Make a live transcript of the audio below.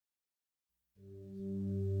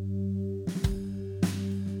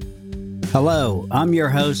Hello, I'm your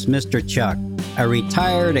host, Mr. Chuck, a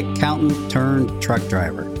retired accountant turned truck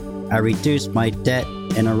driver. I reduced my debt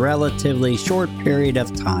in a relatively short period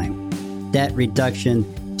of time. Debt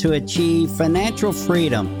reduction to achieve financial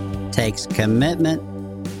freedom takes commitment,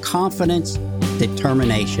 confidence,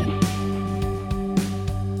 determination.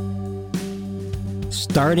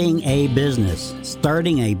 Starting a business.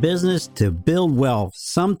 Starting a business to build wealth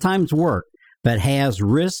sometimes works, but has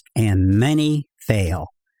risk and many fail.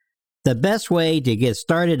 The best way to get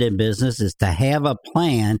started in business is to have a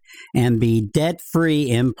plan and be debt-free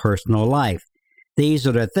in personal life. These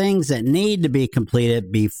are the things that need to be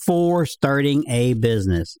completed before starting a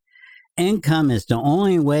business. Income is the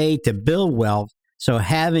only way to build wealth, so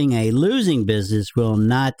having a losing business will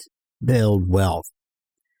not build wealth.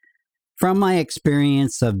 From my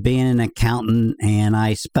experience of being an accountant, and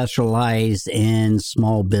I specialize in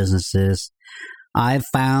small businesses, I've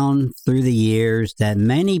found through the years that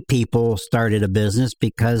many people started a business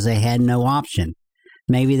because they had no option.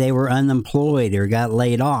 Maybe they were unemployed or got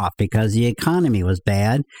laid off because the economy was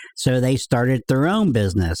bad, so they started their own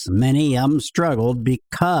business. Many of them struggled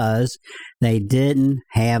because they didn't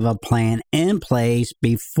have a plan in place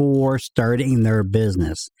before starting their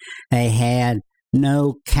business. They had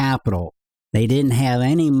no capital. They didn't have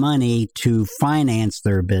any money to finance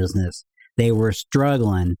their business. They were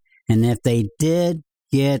struggling. And if they did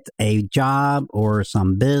get a job or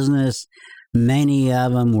some business, many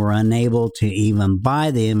of them were unable to even buy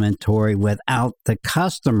the inventory without the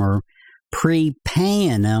customer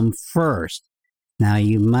prepaying them first. Now,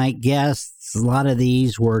 you might guess a lot of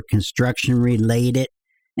these were construction-related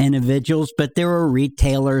individuals, but there were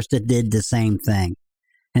retailers that did the same thing.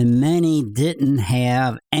 And many didn't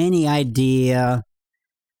have any idea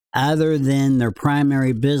other than their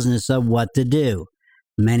primary business of what to do.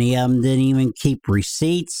 Many of them didn't even keep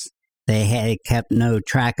receipts. They had kept no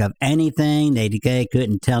track of anything. They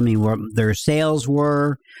couldn't tell me what their sales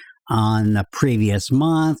were on the previous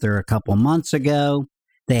month or a couple months ago.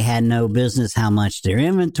 They had no business how much their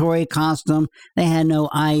inventory cost them. They had no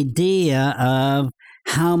idea of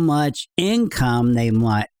how much income they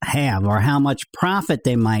might have or how much profit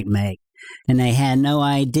they might make. And they had no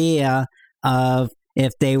idea of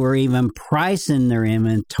if they were even pricing their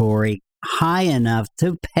inventory high enough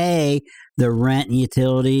to pay the rent and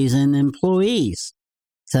utilities and employees.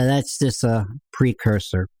 So that's just a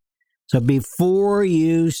precursor. So before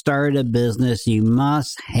you start a business, you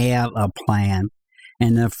must have a plan.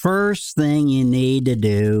 And the first thing you need to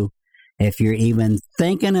do, if you're even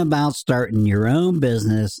thinking about starting your own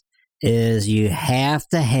business, is you have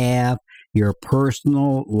to have your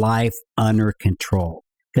personal life under control.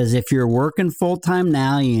 Because if you're working full-time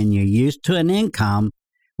now and you're used to an income,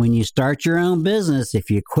 when you start your own business, if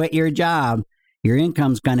you quit your job, your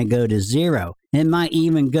income's going to go to zero. It might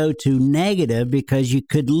even go to negative because you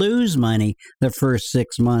could lose money the first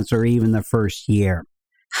 6 months or even the first year.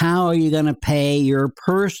 How are you going to pay your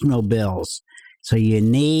personal bills? So you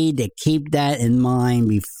need to keep that in mind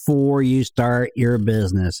before you start your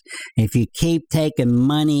business. If you keep taking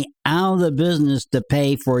money out of the business to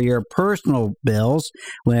pay for your personal bills,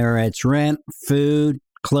 whether it's rent, food,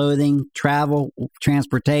 clothing, travel,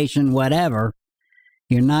 transportation, whatever,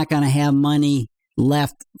 you're not going to have money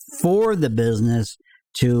left for the business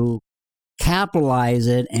to capitalize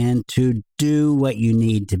it and to do what you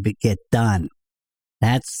need to get done.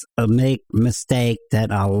 That's a mistake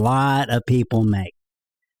that a lot of people make.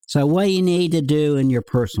 So what you need to do in your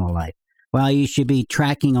personal life? Well, you should be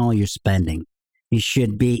tracking all your spending. You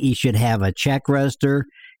should have a check register.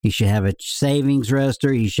 You should have a savings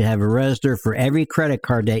register. You should have a register for every credit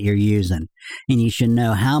card that you're using. And you should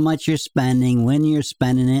know how much you're spending, when you're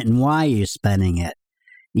spending it, and why you're spending it.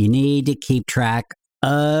 You need to keep track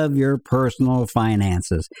of your personal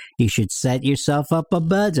finances. You should set yourself up a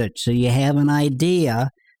budget so you have an idea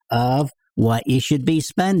of what you should be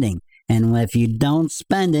spending. And if you don't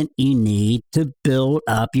spend it, you need to build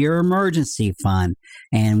up your emergency fund.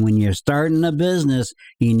 And when you're starting a business,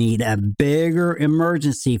 you need a bigger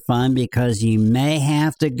emergency fund because you may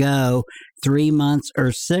have to go 3 months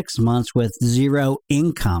or 6 months with zero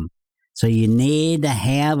income. So you need to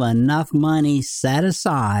have enough money set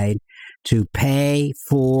aside to pay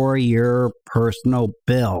for your personal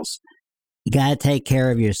bills. You got to take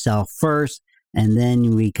care of yourself first, and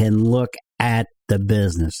then we can look at the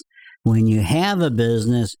business. When you have a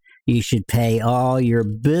business, you should pay all your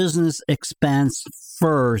business expense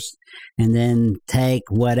first and then take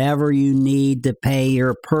whatever you need to pay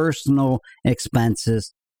your personal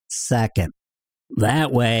expenses second.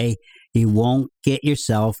 That way, you won't get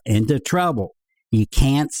yourself into trouble. You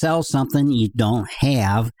can't sell something you don't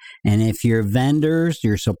have. And if your vendors,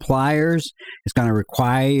 your suppliers, is going to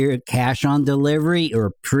require cash on delivery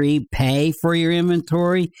or prepay for your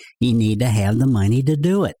inventory, you need to have the money to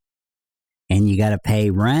do it. And you got to pay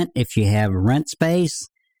rent if you have rent space.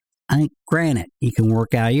 Granted, you can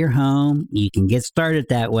work out of your home, you can get started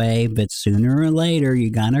that way, but sooner or later you're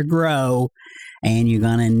going to grow and you're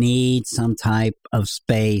going to need some type of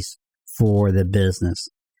space for the business.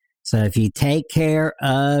 So if you take care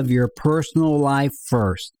of your personal life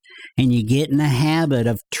first and you get in the habit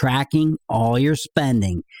of tracking all your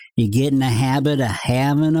spending, you get in the habit of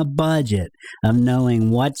having a budget, of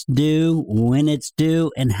knowing what's due, when it's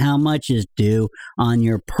due, and how much is due on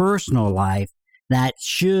your personal life, that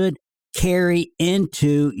should carry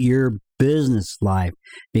into your business life.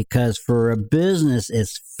 Because for a business,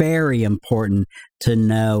 it's very important to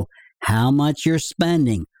know how much you're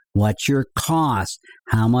spending, what's your cost,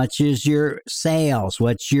 how much is your sales,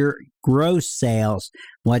 what's your gross sales,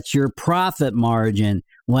 what's your profit margin,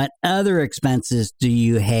 what other expenses do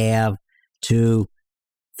you have to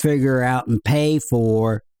figure out and pay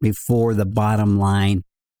for before the bottom line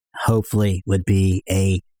hopefully would be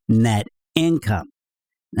a net income.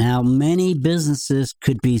 Now, many businesses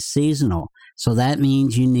could be seasonal, so that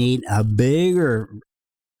means you need a bigger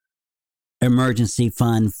emergency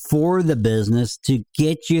fund for the business to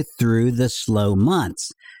get you through the slow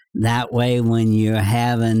months. That way, when you're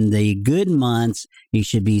having the good months, you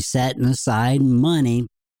should be setting aside money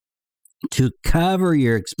to cover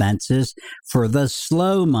your expenses for the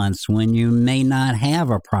slow months when you may not have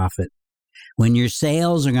a profit, when your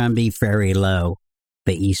sales are going to be very low,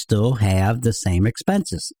 but you still have the same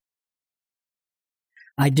expenses.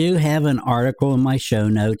 I do have an article in my show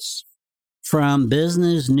notes from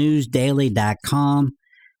businessnewsdaily.com,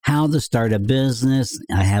 how to start a business.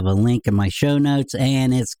 I have a link in my show notes,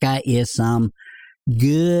 and it's got you some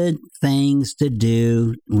good things to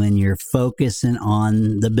do when you're focusing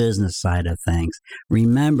on the business side of things.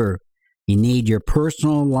 Remember, you need your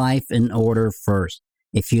personal life in order first.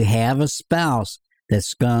 If you have a spouse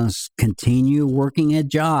that's going to continue working a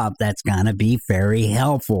job, that's going to be very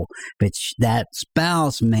helpful. But that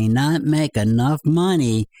spouse may not make enough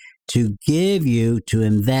money to give you to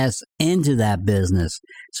invest into that business.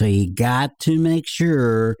 So you got to make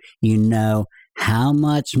sure you know how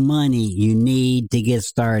much money you need to get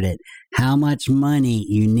started, how much money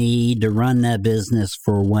you need to run that business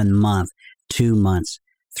for 1 month, 2 months,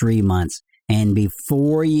 3 months. And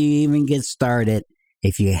before you even get started,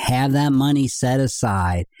 if you have that money set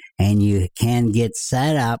aside and you can get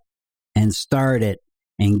set up and started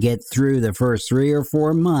and get through the first 3 or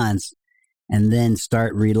 4 months and then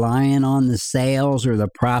start relying on the sales or the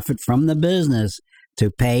profit from the business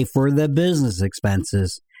to pay for the business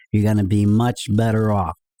expenses, you're going to be much better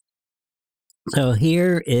off. So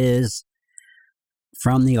here is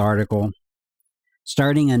from the article,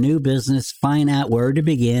 starting a new business, find out where to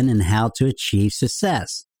begin and how to achieve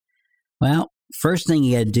success. Well, first thing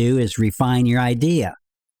you got to do is refine your idea.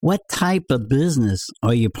 What type of business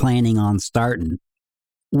are you planning on starting?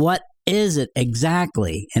 What is it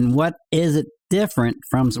exactly? And what is it different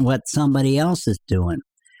from what somebody else is doing?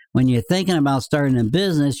 When you're thinking about starting a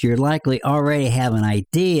business, you're likely already have an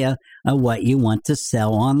idea of what you want to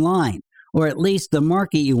sell online, or at least the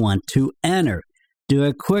market you want to enter. Do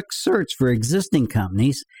a quick search for existing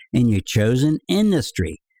companies in your chosen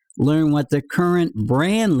industry. Learn what the current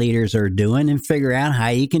brand leaders are doing and figure out how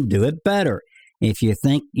you can do it better. If you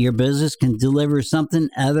think your business can deliver something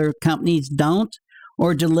other companies don't,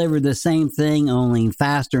 or deliver the same thing only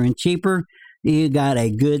faster and cheaper, you got a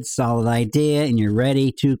good solid idea and you're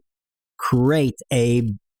ready to create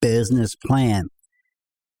a business plan.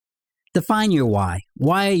 Define your why.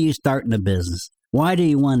 Why are you starting a business? Why do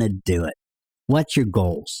you want to do it? What's your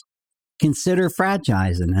goals? Consider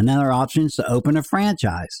franchising. Another option is to open a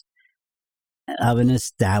franchise of an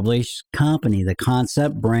established company. The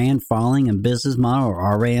concept, brand, following, and business model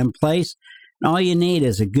are already in place. And all you need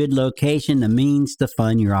is a good location, the means to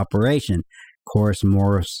fund your operation. Of course,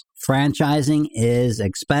 more franchising is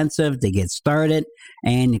expensive to get started.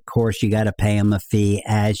 And of course, you got to pay them a fee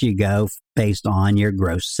as you go based on your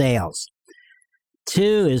gross sales.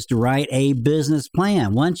 2 is to write a business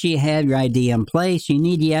plan. Once you have your idea in place, you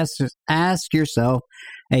need to ask yourself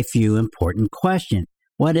a few important questions.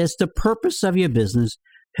 What is the purpose of your business?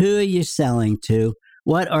 Who are you selling to?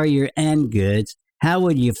 What are your end goods? How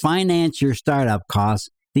would you finance your startup costs?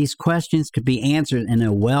 These questions could be answered in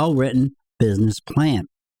a well-written business plan.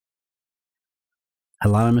 A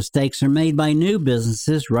lot of mistakes are made by new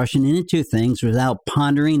businesses rushing into things without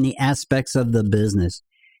pondering the aspects of the business.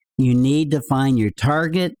 You need to find your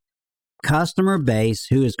target customer base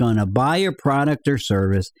who is going to buy your product or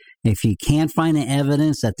service. If you can't find the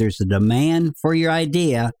evidence that there's a demand for your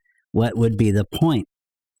idea, what would be the point?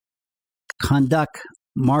 Conduct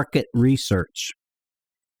market research.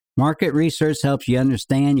 Market research helps you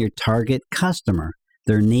understand your target customer,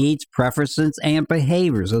 their needs, preferences, and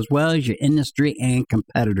behaviors, as well as your industry and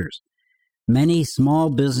competitors. Many small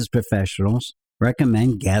business professionals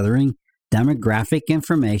recommend gathering demographic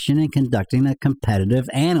information and conducting a competitive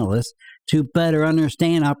analysis to better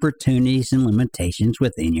understand opportunities and limitations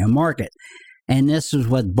within your market. And this is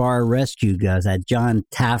what Bar Rescue does, that John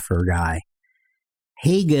Taffer guy.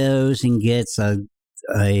 He goes and gets a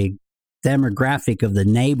demographic of the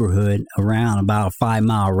neighborhood around about a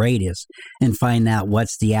 5-mile radius and find out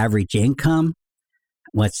what's the average income,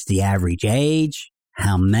 what's the average age,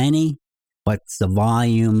 how many, what's the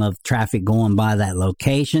volume of traffic going by that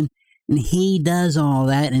location. And he does all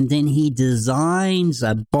that, and then he designs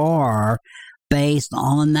a bar based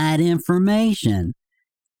on that information.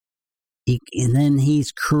 And then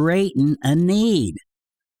he's creating a need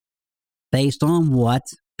based on what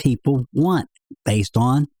people want, based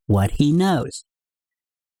on what he knows.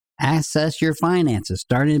 Assess your finances.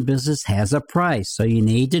 Starting a business has a price, so you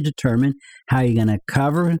need to determine how you're going to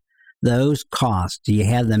cover those costs. Do you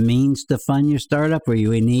have the means to fund your startup, or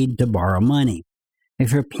you need to borrow money?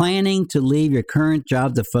 If you're planning to leave your current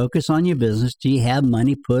job to focus on your business, do you have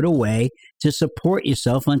money put away to support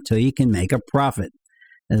yourself until you can make a profit?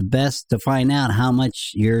 It's best to find out how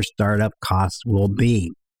much your startup costs will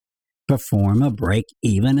be. Perform a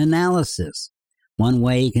break-even analysis. One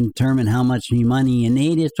way you can determine how much money you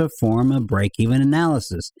need is to perform a break-even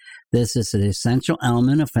analysis. This is an essential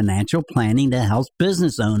element of financial planning that helps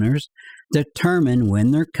business owners determine when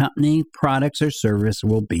their company, products, or service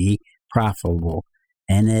will be profitable.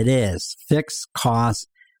 And it is fixed cost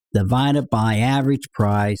divided by average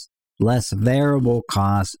price less variable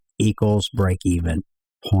cost equals break-even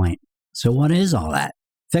point. So what is all that?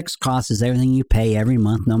 Fixed cost is everything you pay every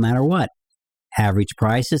month no matter what. Average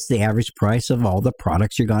price is the average price of all the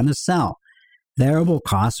products you're going to sell. Variable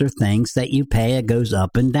costs are things that you pay. It goes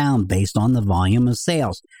up and down based on the volume of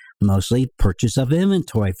sales, mostly purchase of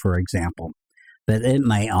inventory, for example. But it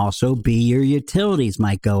may also be your utilities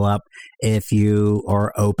might go up if you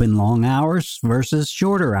are open long hours versus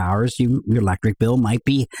shorter hours. Your electric bill might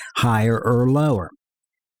be higher or lower.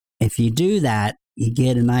 If you do that, you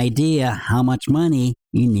get an idea how much money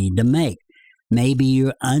you need to make. Maybe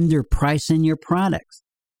you're underpricing your products.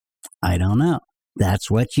 I don't know. That's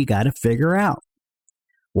what you got to figure out.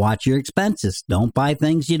 Watch your expenses. Don't buy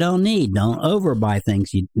things you don't need. Don't overbuy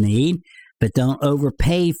things you need. But don't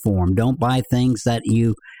overpay for them. Don't buy things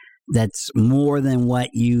that's more than what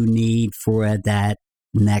you need for that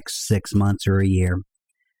next 6 months or a year.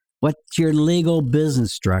 What's your legal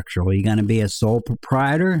business structure? Are you going to be a sole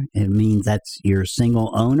proprietor? It means that's your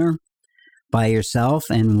single owner by yourself,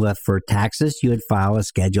 and for taxes, you would file a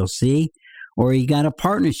Schedule C. Or you got a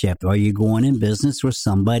partnership. Are you going in business with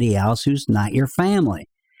somebody else who's not your family?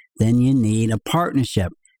 Then you need a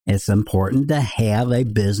partnership. It's important to have a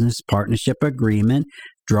business partnership agreement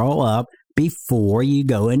draw up before you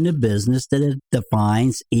go into business that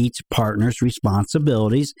defines each partner's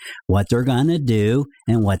responsibilities, what they're going to do,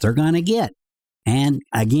 and what they're going to get. And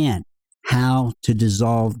again, how to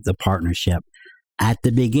dissolve the partnership. At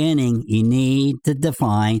the beginning, you need to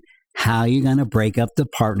define how you're going to break up the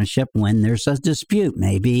partnership when there's a dispute.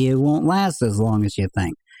 Maybe it won't last as long as you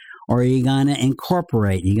think. Or are you going to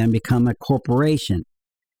incorporate? You're going to become a corporation.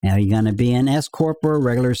 Now, you're going to be an S Corp or a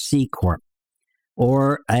regular C Corp,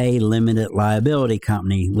 or a limited liability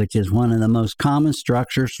company, which is one of the most common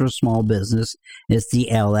structures for small business. It's the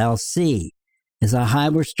LLC. It's a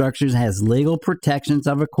hybrid structure that has legal protections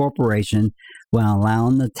of a corporation while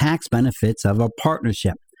allowing the tax benefits of a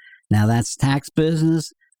partnership. Now, that's tax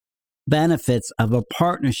business benefits of a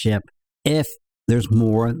partnership if there's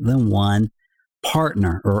more than one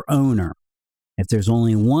partner or owner. If there's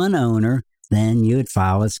only one owner, then you would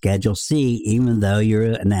file a Schedule C, even though you're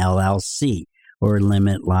an LLC or a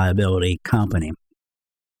limited liability company.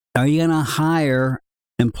 Are you going to hire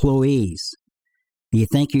employees? Do you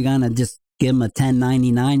think you're going to just give them a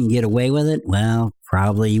 1099 and get away with it? Well,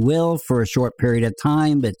 probably you will for a short period of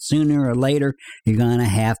time, but sooner or later, you're going to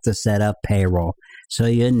have to set up payroll. So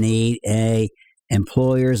you need a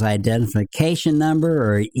employer's identification number,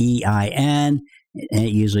 or EIN, and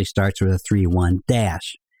it usually starts with a 31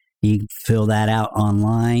 dash. You fill that out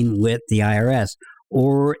online with the IRS.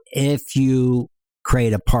 Or if you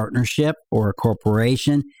create a partnership or a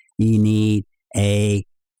corporation, you need a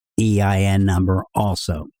EIN number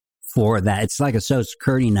also for that. It's like a Social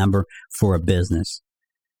Security number for a business.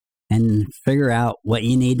 and figure out what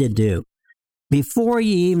you need to do. Before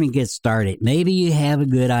you even get started, maybe you have a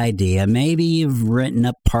good idea. Maybe you've written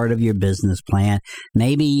up part of your business plan.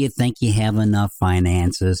 Maybe you think you have enough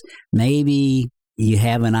finances. Maybe you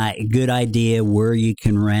have a good idea where you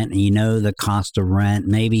can rent and you know the cost of rent.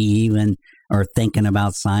 Maybe you even are thinking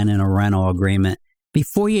about signing a rental agreement.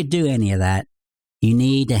 Before you do any of that, you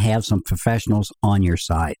need to have some professionals on your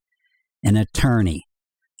side. An attorney.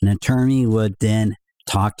 An attorney would then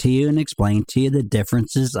talk to you and explain to you the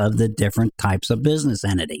differences of the different types of business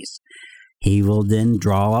entities. He will then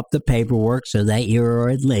draw up the paperwork so that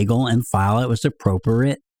you're legal and file it with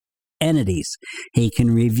appropriate entities. He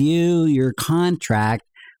can review your contract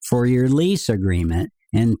for your lease agreement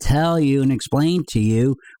and tell you and explain to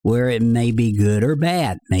you where it may be good or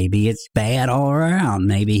bad. Maybe it's bad all around.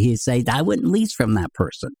 Maybe he'd say, I wouldn't lease from that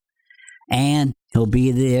person. And he'll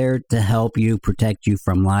be there to help you, protect you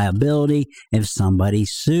from liability. If somebody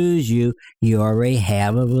sues you, you already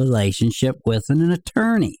have a relationship with an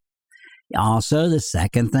attorney. Also, the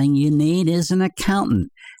second thing you need is an accountant.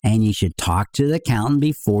 And you should talk to the accountant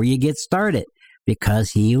before you get started,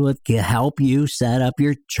 because he would help you set up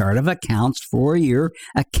your chart of accounts for your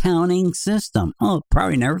accounting system. Oh,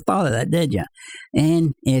 probably never thought of that, did you?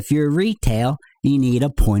 And if you're retail, you need a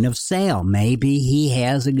point of sale. Maybe he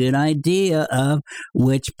has a good idea of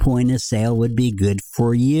which point of sale would be good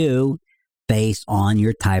for you based on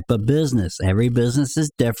your type of business. Every business is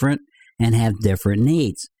different and have different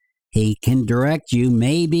needs. He can direct you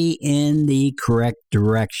maybe in the correct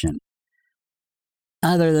direction.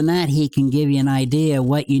 Other than that, he can give you an idea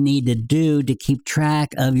what you need to do to keep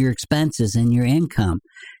track of your expenses and your income.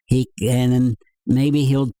 Maybe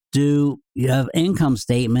he'll do an income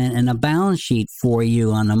statement and a balance sheet for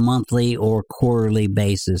you on a monthly or quarterly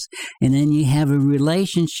basis. And then you have a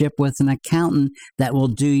relationship with an accountant that will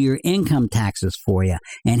do your income taxes for you.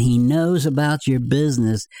 And he knows about your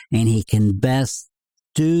business and he can best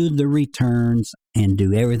do the returns and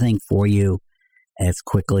do everything for you as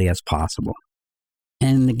quickly as possible.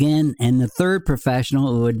 And again, the third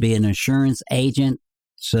professional would be an insurance agent,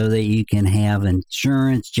 so that you can have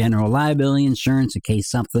insurance, general liability insurance, in case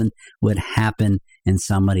something would happen and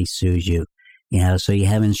somebody sues you. So you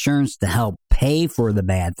have insurance to help pay for the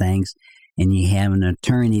bad things, and you have an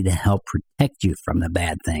attorney to help protect you from the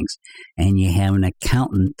bad things, and you have an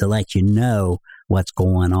accountant to let you know what's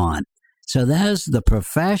going on. So those are the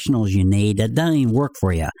professionals you need that don't even work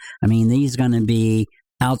for you. I mean, these are going to be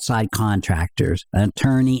outside contractors, an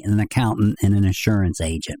attorney, an accountant, and an insurance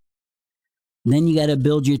agent. Then you got to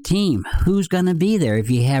build your team. Who's going to be there?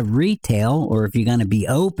 If you have retail or if you're going to be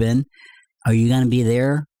open, are you going to be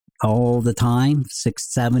there all the time,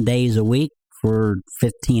 6-7 days a week for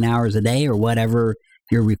 15 hours a day or whatever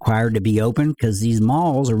you're required to be open? Because these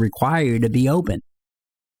malls are required to be open.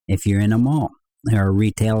 If you're in a mall or a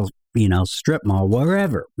retail, strip mall,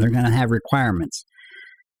 wherever, they're going to have requirements.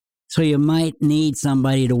 So you might need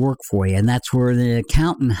somebody to work for you, and that's where the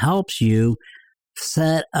accountant helps you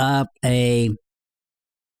set up a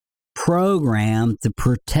program to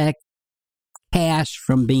protect cash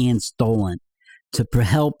from being stolen, to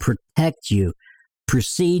help protect you,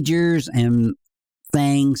 procedures and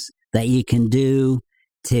things that you can do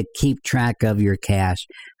to keep track of your cash.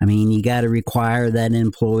 I mean, you got to require that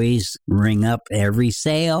employees ring up every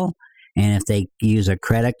sale, and if they use a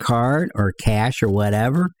credit card or cash or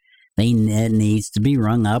whatever, it needs to be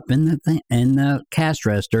rung up in the cash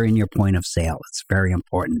register in your point of sale. It's very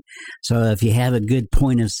important. So if you have a good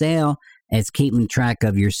point of sale, it's keeping track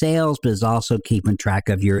of your sales, but it's also keeping track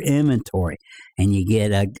of your inventory. And you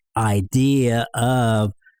get an idea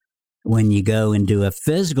of when you go and do a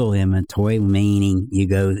physical inventory, meaning you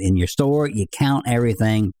go in your store, you count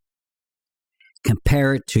everything,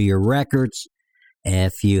 compare it to your records.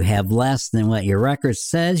 If you have less than what your record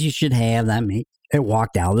says you should have, that means it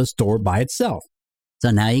walked out of the store by itself.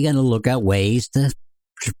 So now you got to look at ways to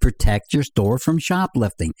protect your store from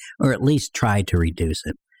shoplifting, or at least try to reduce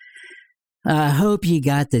it. I hope you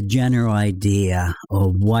got the general idea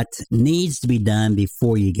of what needs to be done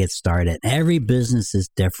before you get started. Every business is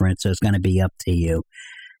different, so it's going to be up to you.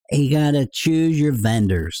 You got to choose your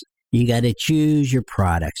vendors. You got to choose your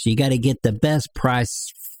products. You got to get the best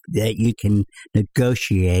price that you can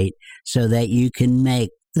negotiate so that you can make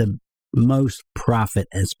the most profit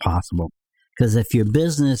as possible. Because if your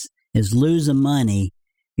business is losing money,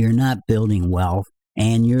 you're not building wealth,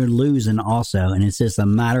 and you're losing also, and it's just a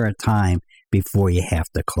matter of time before you have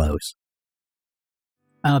to close.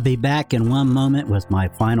 I'll be back in one moment with my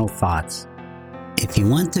final thoughts. If you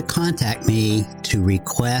want to contact me to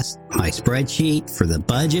request my spreadsheet for the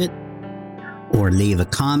budget, or leave a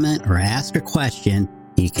comment or ask a question,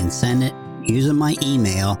 You can send it using my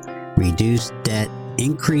email,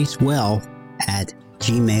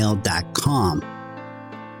 reducedebtincreasewealth@gmail.com.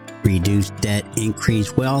 Reduced Debt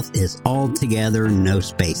Increase Wealth is all together, no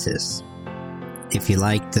spaces. If you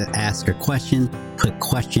like to ask a question, put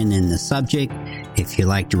question in the subject. If you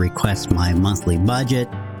like to request my monthly budget,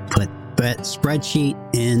 put spreadsheet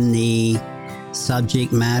in the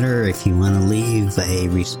subject matter. If you want to leave a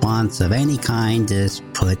response of any kind, just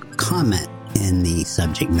put comment in the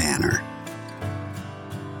subject matter.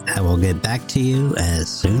 I will get back to you as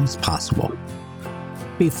soon as possible.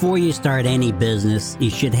 Before you start any business, you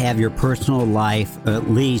should have your personal life, or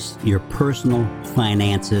at least your personal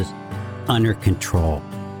finances, under control.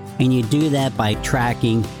 And you do that by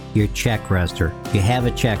tracking your check register. You have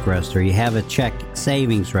a check register, you have a check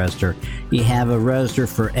savings register, you have a register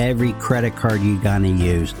for every credit card you're going to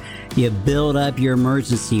use. You build up your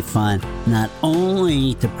emergency fund, not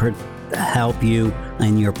only to help you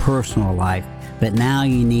in your personal life, but now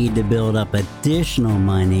you need to build up additional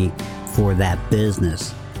money for that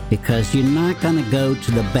business, because you're not going to go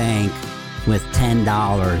to the bank with $10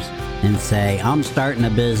 and say, I'm starting a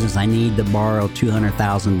business, I need to borrow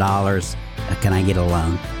 $200,000, can I get a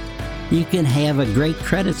loan? You can have a great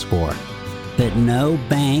credit score, but no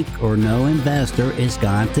bank or no investor is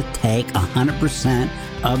going to take 100%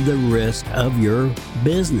 of the risk of your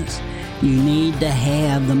business. You need to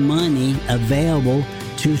have the money available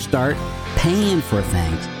to start paying for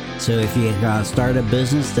things. So if you're going to start a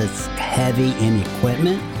business that's heavy in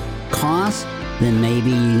equipment costs, then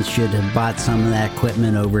maybe you should have bought some of that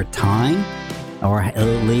equipment over time, or at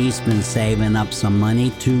least been saving up some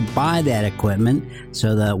money to buy that equipment,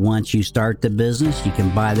 so that once you start the business, you can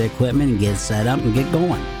buy the equipment and get set up and get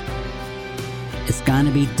going. It's going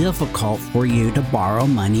to be difficult for you to borrow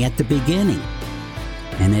money at the beginning.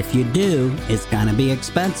 And if you do, it's going to be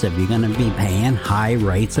expensive. You're going to be paying high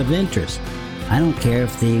rates of interest. I don't care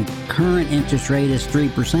if the current interest rate is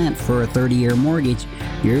 3% for a 30-year mortgage,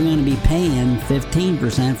 you're going to be paying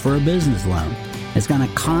 15% for a business loan. It's going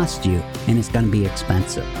to cost you, and it's going to be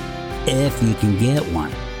expensive if you can get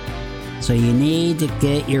one. So you need to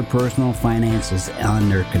get your personal finances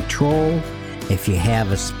under control. If you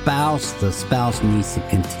have a spouse, the spouse needs to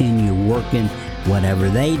continue working whatever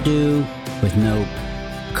they do with no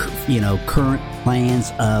current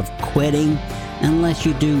plans of quitting, unless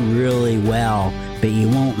you do really well, but you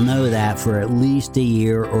won't know that for at least a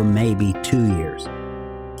year or maybe 2 years.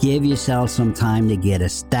 Give yourself some time to get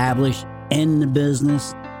established in the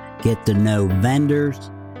business, get to know vendors,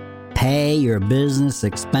 pay your business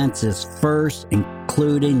expenses first,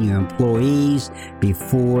 including your employees,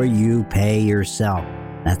 before you pay yourself.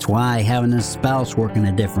 That's why having a spouse working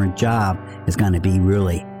a different job is going to be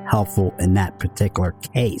really helpful in that particular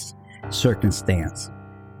circumstance.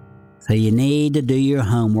 So you need to do your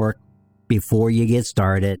homework before you get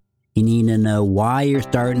started. You need to know why you're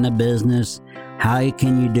starting a business. How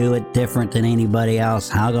can you do it different than anybody else?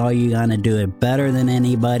 How are you going to do it better than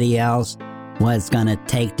anybody else? What it's going to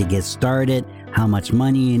take to get started? How much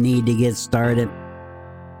money you need to get started?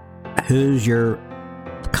 Who's your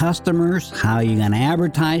customers? How are you going to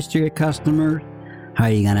advertise to your customers? How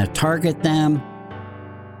are you going to target them?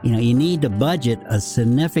 You need to budget a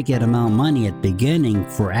significant amount of money at the beginning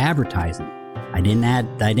for advertising. I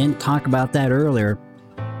didn't talk about that earlier,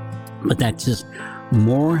 but that's just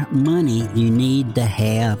more money you need to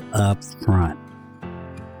have up front.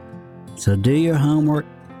 So do your homework,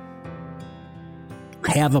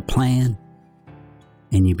 have a plan,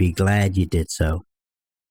 and you'll be glad you did so.